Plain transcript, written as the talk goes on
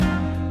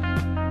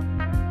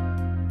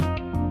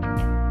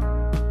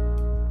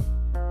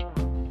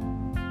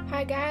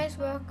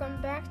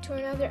welcome back to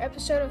another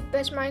episode of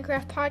Best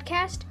Minecraft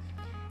Podcast.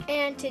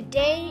 And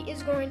today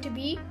is going to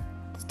be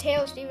the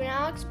Tale of Steve and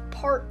Alex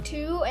Part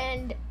 2.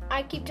 And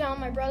I keep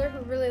telling my brother,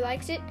 who really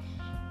likes it,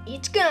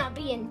 it's gonna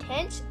be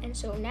intense. And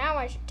so now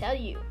I should tell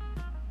you,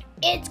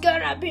 it's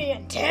gonna be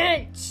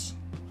intense.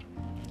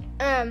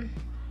 But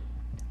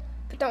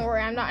don't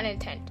worry, I'm not an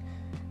intent.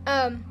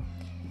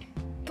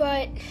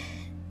 But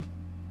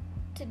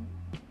today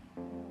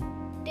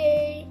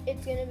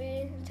it's gonna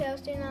be the Tale of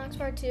Steve and Alex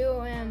Part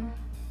 2.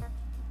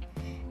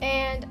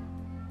 And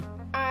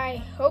I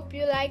hope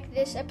you like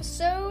this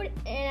episode,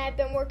 and I've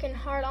been working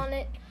hard on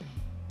it.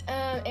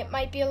 It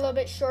might be a little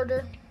bit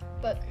shorter,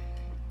 but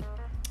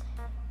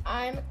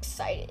I'm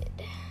excited.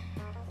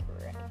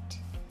 Right.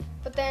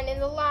 But then in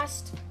the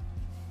last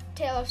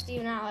Tale of Steve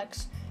and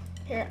Alex,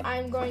 here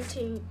I'm going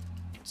to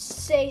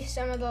say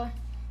some of the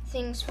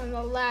things from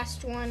the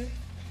last one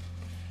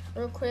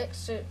real quick,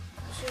 so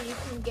you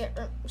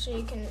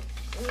can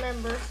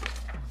remember.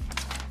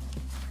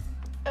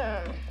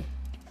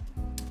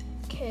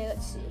 Okay,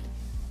 let's see.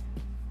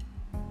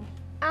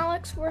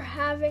 Alex were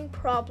having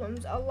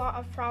problems, a lot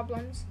of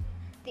problems.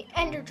 The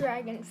Ender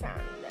Dragon found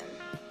them.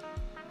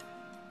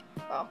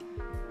 Well,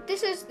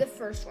 this is the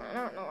first one. I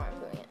don't know why I'm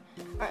doing it.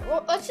 Alright,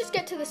 well, let's just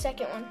get to the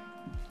second one.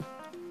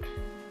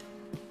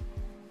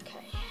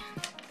 Okay.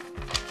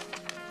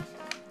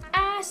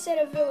 Said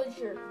a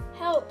villager.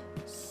 Help,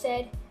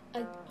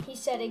 he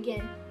said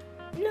again.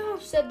 No,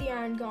 said the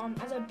Iron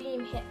Golem as a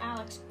beam hit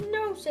Alex.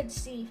 No, said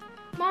Steve.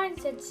 Mine,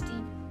 said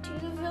Steve. To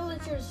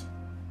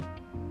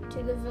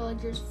the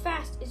villagers,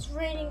 fast, it's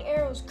raining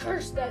arrows.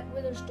 Curse that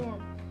wither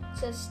storm,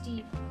 says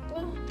Steve.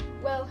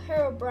 Well,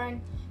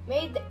 Herobrine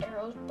made the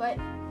arrows, but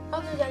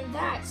other than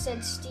that,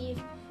 said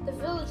Steve, the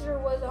villager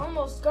was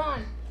almost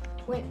gone.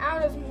 When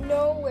out of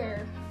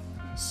nowhere,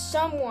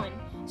 someone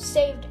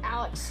saved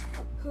Alex.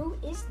 Who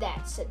is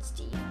that, said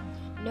Steve.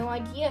 No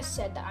idea,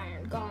 said the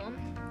Iron Golem.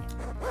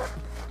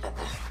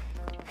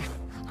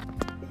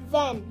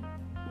 Then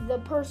the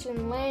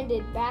person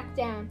landed back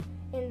down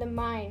in the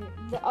mine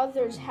the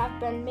others have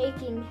been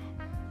making.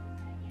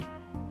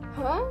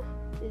 Huh?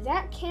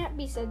 That can't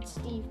be, said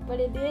Steve. But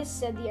it is,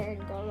 said the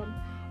Iron Golem.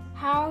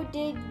 How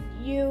did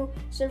you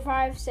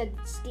survive, said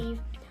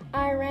Steve.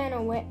 I ran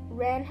away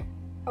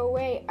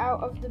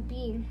out of the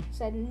beam,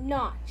 said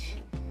Notch.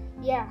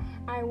 Yeah,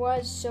 I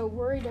was so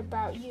worried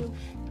about you,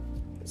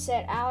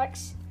 said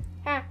Alex.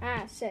 Ha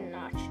ha, said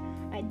Notch.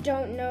 I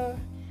don't know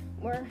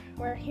where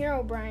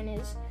Herobrine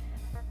is,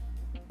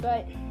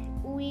 but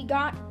we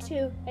got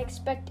to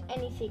expect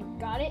anything.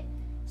 Got it?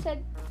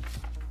 Said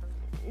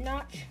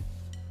Notch.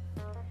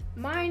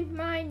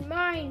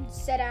 Mine,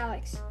 said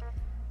Alex.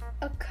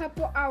 A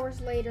couple hours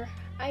later,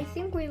 I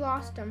think we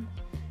lost him,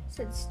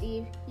 said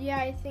Steve. Yeah,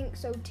 I think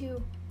so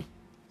too,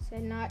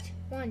 said Notch.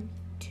 1,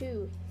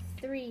 2,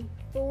 3,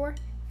 4,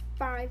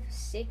 5,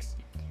 6,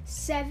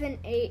 7,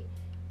 8,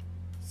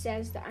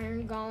 says the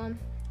Iron Golem.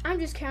 I'm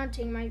just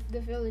counting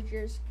the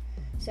villagers,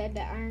 said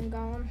the Iron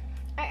Golem.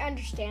 I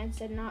understand,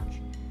 said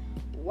Notch.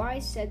 Why,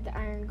 said the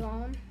Iron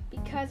Golem.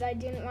 Because I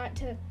didn't want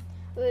to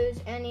lose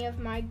any of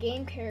my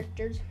game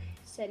characters,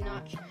 said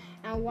Notch.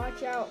 Now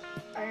watch out,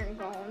 Iron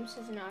Golem,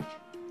 says Notch.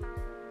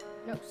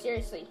 No,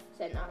 seriously,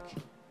 said Notch.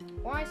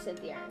 Why, said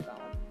the Iron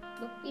Golem.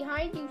 Look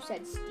behind you,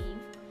 said Steve.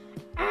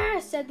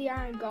 Ah, said the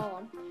Iron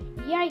Golem.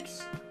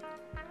 Yikes.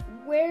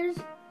 Where's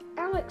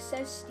Alex,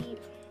 says Steve.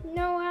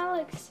 No,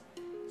 Alex,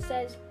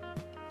 says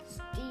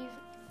Steve.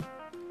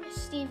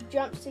 Steve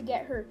jumps to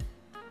get her.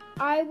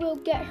 I will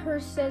get her,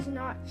 says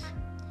Notch.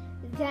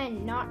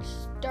 Then Notch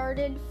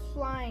started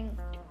flying,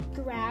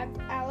 grabbed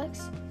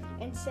Alex,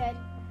 and said,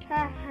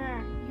 ha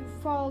ha, you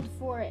falled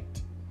for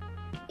it.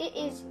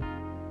 It,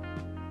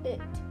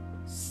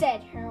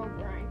 said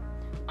Herobrine.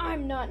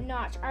 I'm not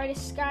Notch. I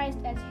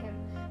disguised as him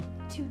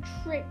to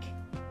trick.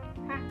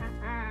 Ha ha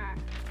ha.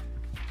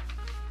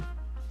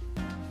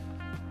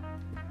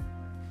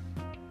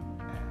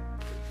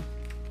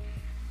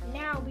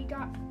 Now we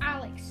got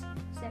Alex,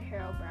 said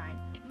Herobrine.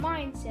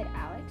 Mine, said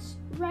Alex,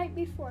 right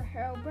before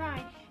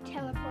Herobrine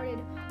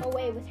teleported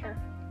away with her.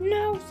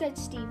 No, said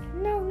Steve.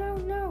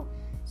 No,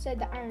 said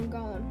the Iron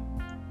Golem.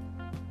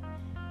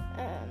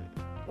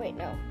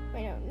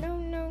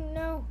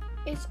 No.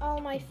 It's all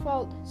my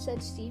fault,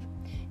 said Steve.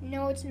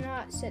 No, it's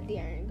not, said the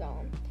Iron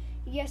Golem.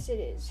 Yes, it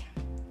is,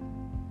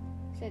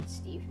 said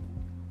Steve.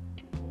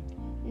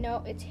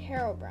 No, it's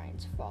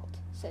Herobrine's fault,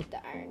 said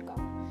the Iron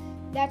Golem.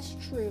 That's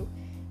true.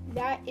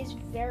 That is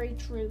very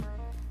true,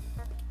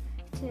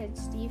 said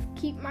Steve.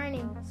 Keep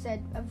mining,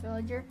 said a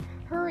villager.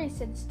 Hurry,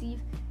 said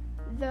Steve.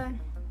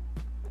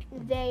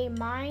 They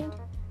mined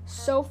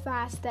so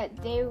fast that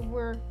they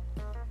were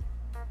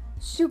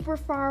super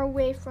far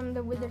away from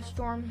the wither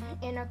storm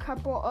in a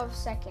couple of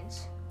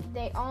seconds.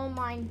 They all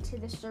mined to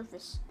the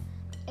surface,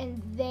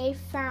 and they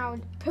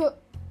found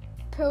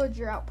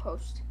pillager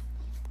outpost.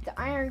 The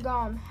Iron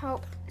Golem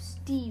helped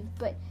Steve,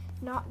 but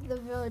not the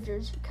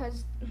villagers,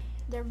 because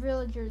their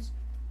villagers,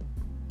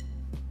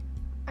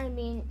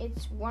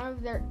 it's one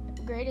of their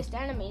greatest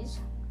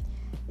enemies.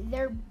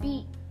 They're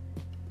beat.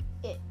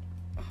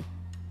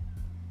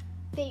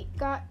 They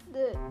got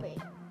the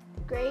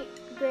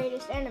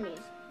greatest enemies.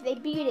 They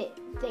beat it.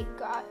 They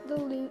got the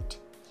loot,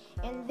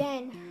 and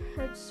then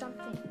heard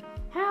something.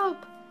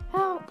 Help!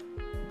 Help!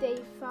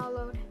 They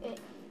followed it.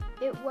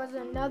 It was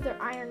another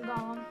iron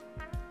golem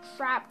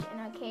trapped in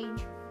a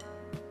cage.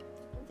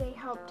 They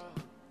helped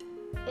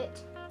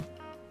it.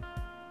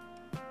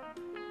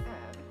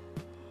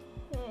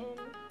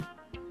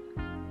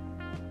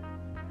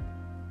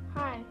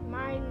 Hi,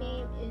 my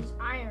name is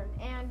Iron,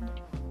 and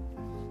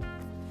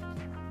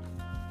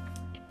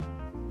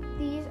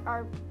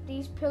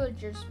these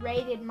pillagers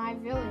raided my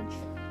village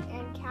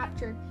and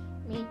captured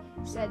me,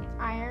 said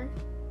Iron.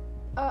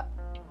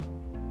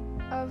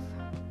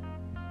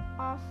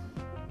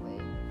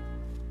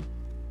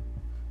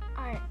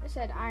 Iron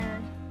said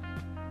Iron.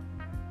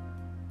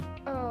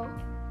 Oh,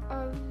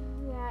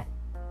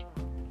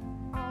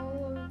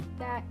 all of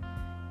that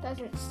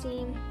doesn't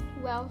seem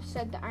well,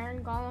 said the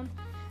Iron Golem.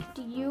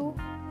 Do you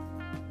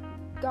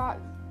got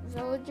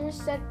villagers,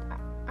 said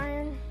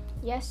Iron.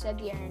 Yes, said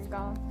the Iron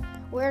Golem.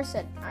 Where,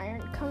 said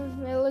Iron. Come,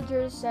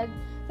 villagers, said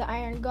the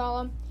Iron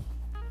Golem.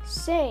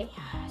 Say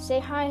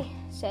hi,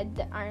 said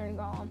the Iron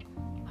Golem.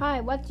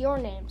 Hi, what's your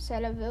name,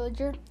 said a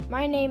villager.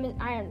 My name is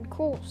Iron.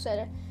 Cool, said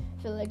a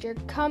villager.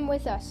 Come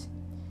with us.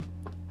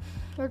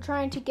 We're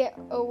trying to get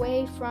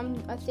away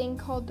from a thing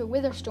called the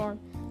Witherstorm.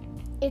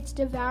 It's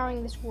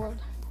devouring this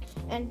world,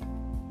 and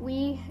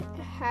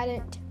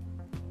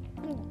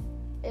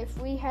if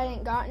we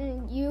hadn't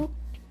gotten you,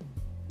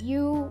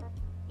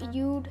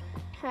 you'd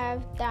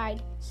have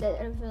died, said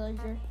a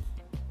villager.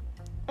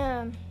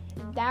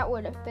 That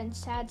would have been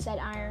sad, said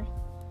Iron.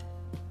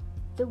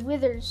 The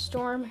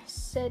Witherstorm,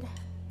 said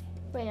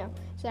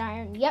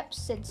Iron. Yep,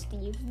 said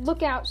Steve.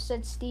 Look out,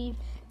 said Steve.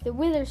 The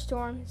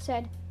Witherstorm,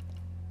 said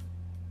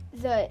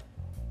the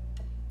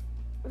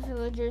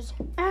villagers.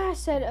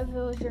 Said a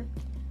villager.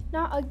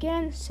 Not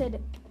again,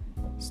 said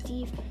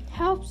Steve.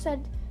 Help,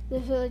 said the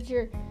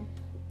villager.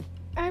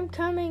 I'm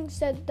coming,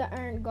 said the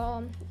Iron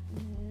Golem.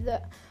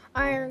 The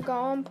Iron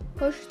Golem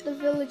pushed the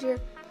villager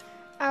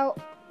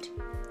out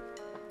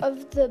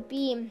of the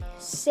beam.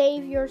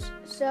 Save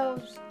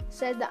yourselves,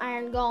 said the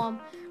Iron Golem.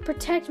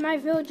 Protect my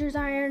villagers,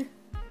 Iron.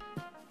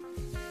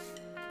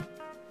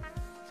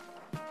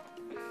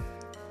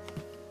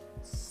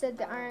 Said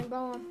the Iron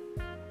Golem.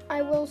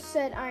 I will,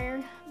 said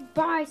Iron.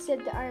 Bye,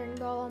 said the Iron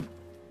Golem.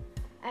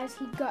 As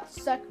he got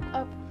sucked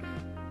up.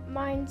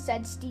 Mine,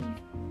 said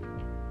Steve.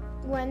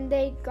 When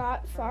they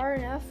got far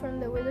enough from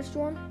the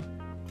Witherstorm?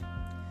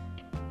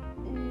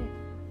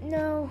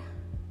 No.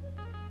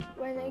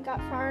 When they got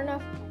far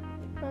enough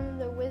from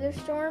the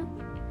Witherstorm?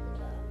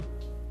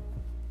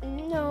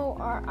 No,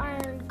 our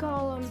Iron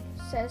Golem,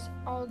 says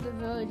all the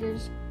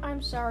villagers.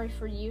 I'm sorry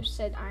for you,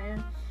 said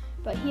Iron,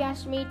 but he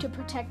asked me to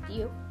protect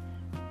you.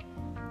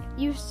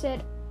 You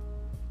said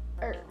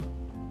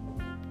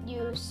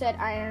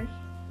Iron.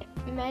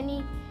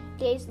 Many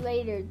days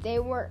later, they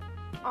were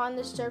on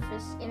the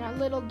surface in a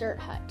little dirt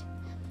hut.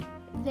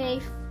 They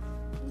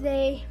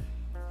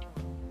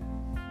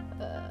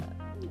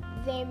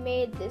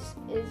made this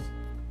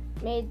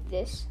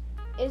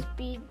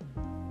be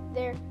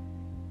there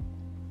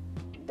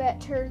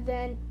better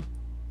than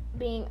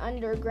being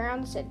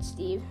underground, said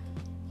Steve.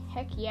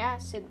 Heck yeah,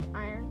 said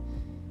Iron.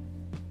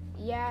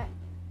 Yeah,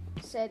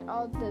 said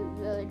all the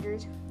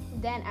villagers.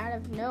 Then out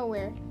of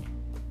nowhere,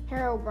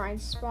 Herobrine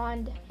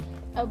spawned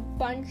a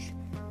bunch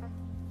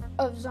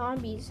of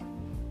zombies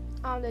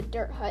on the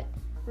dirt hut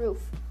roof.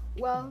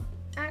 Well,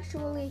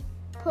 actually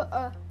put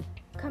a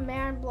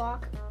command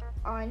block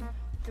on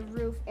the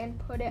roof and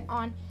put it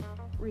on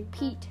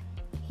repeat.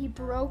 He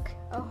broke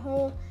a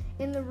hole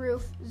in the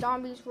roof.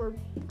 Zombies were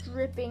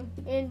dripping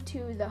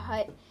into the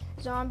hut.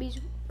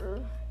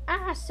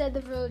 Said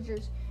the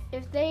villagers.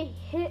 If they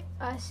hit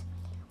us,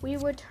 we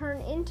would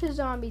turn into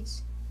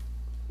zombies.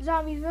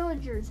 Zombie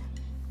villagers,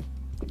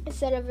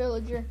 said a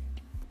villager.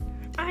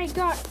 I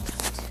got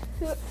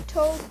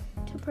told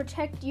to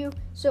protect you,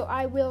 so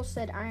I will,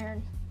 said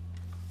Iron.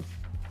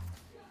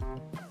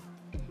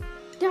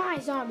 Die,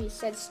 zombies,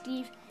 said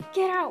Steve.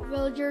 Get out,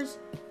 villagers,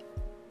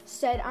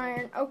 said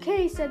Iron.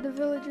 Okay, said the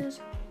villagers.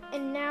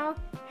 And now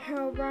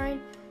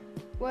Herobrine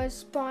was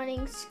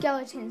spawning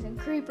skeletons and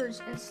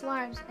creepers and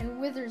slimes and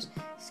withers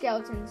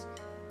skeletons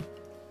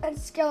and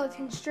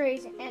skeleton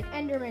strays and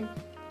endermen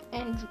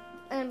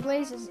and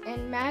blazes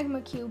and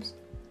magma cubes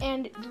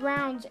and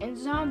drowns and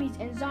zombies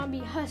and zombie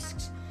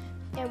husks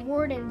and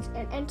wardens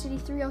and entity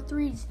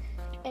 303s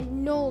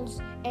and gnolls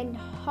and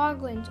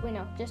hoglins.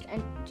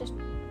 Just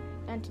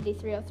entity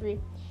 303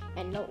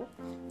 and gnoll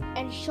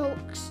and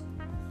shulks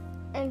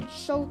and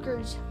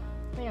shulkers.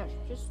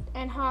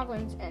 And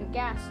hoglins and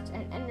ghasts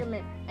and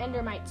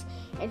endermites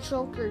and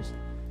shulkers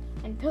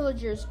and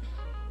pillagers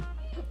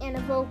and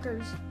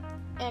evokers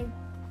and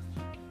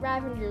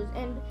ravengers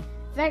and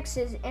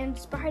vexes and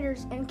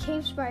spiders and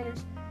cave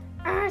spiders.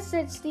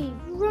 Said Steve.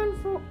 Run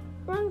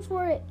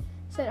for it,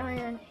 said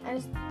Iron.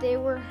 As they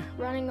were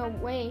running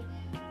away,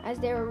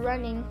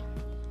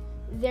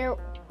 there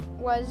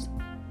was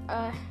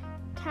a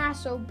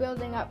castle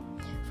building up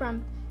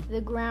from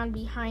the ground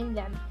behind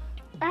them.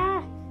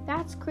 Ah,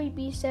 that's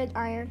creepy, said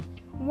Iron.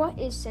 What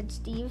is, said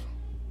Steve.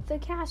 The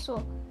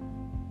castle.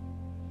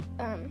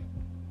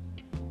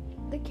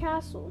 The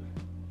castle.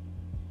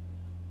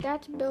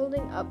 That's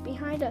building up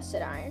behind us,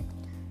 said Iron.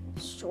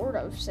 Sort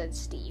of, said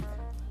Steve.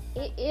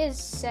 It is,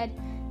 said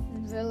the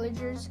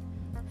villagers.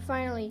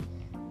 Finally,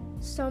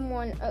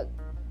 someone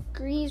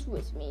agrees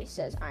with me,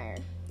 says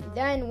Iron.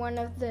 Then one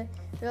of the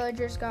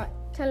villagers got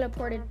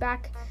teleported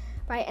back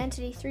by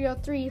Entity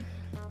 303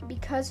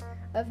 because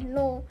of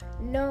Null.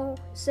 No,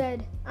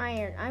 said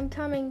Iron. I'm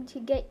coming to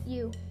get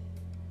you,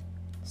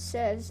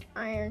 says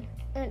Iron.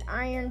 And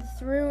Iron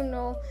threw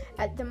Null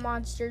at the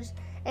monsters.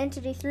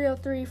 Entity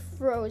 303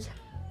 froze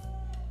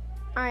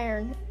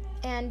Iron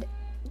and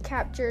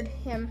captured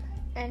him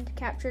and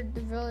captured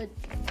the villager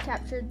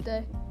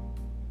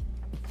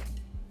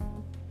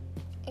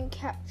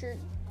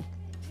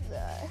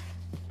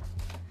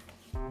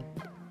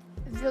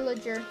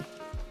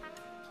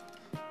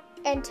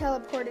and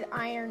teleported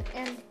Iron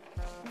and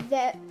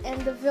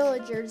the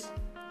villager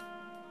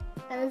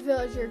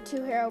to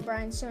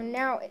Herobrine. So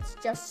now it's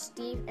just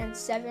Steve and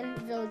 7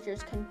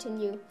 villagers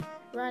continue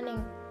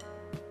running.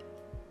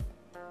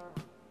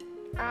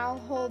 I'll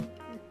hold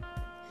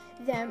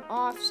them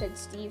off, said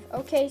Steve.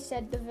 Okay,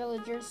 said the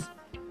villagers.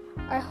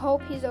 I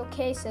hope he's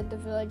okay, said the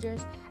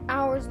villagers.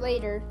 Hours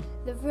later,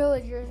 the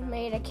villagers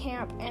made a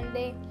camp and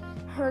they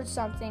heard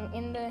something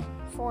in the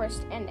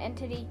forest, and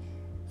Entity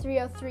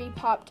 303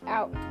 popped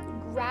out,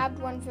 grabbed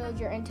one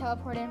villager and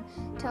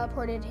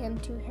teleported him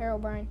to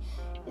Herobrine.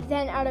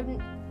 Then out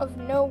of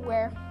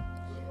nowhere,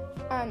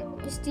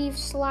 Steve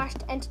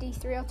slashed Entity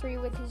 303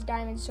 with his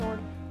diamond sword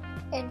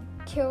and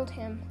killed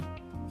him.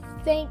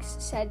 Thanks,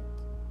 said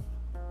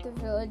the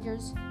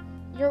villagers.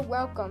 You're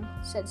welcome,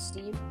 said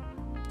Steve.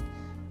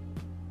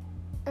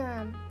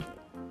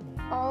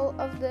 All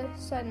of the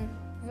sudden,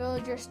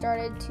 villagers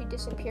started to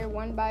disappear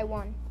one by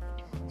one.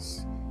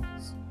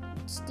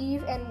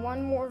 Steve and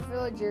one more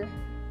villager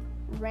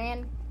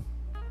ran.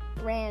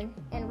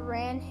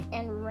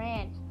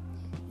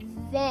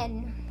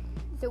 Then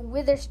the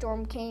Wither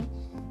Storm came.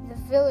 The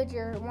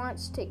villager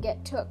wants to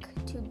get took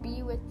to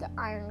be with the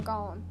Iron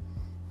Golem.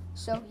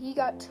 So he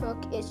got took.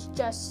 It's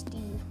just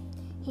Steve.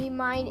 He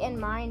mined.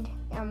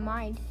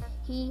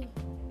 He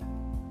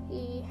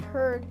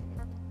heard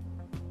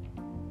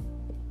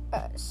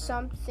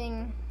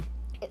something.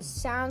 It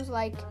sounds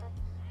like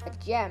a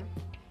gem. ...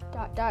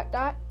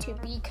 To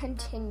be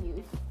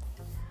continued.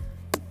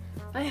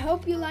 I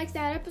hope you liked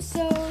that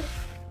episode.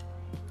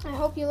 I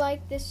hope you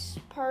liked this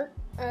part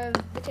of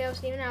The Tale of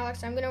Steve and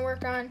Alex. I'm going to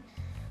work on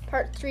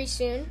part 3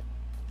 soon.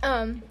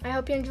 I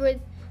hope you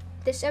enjoyed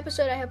this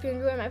episode. I hope you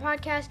enjoyed my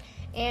podcast.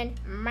 And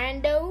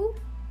Mando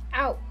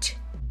out.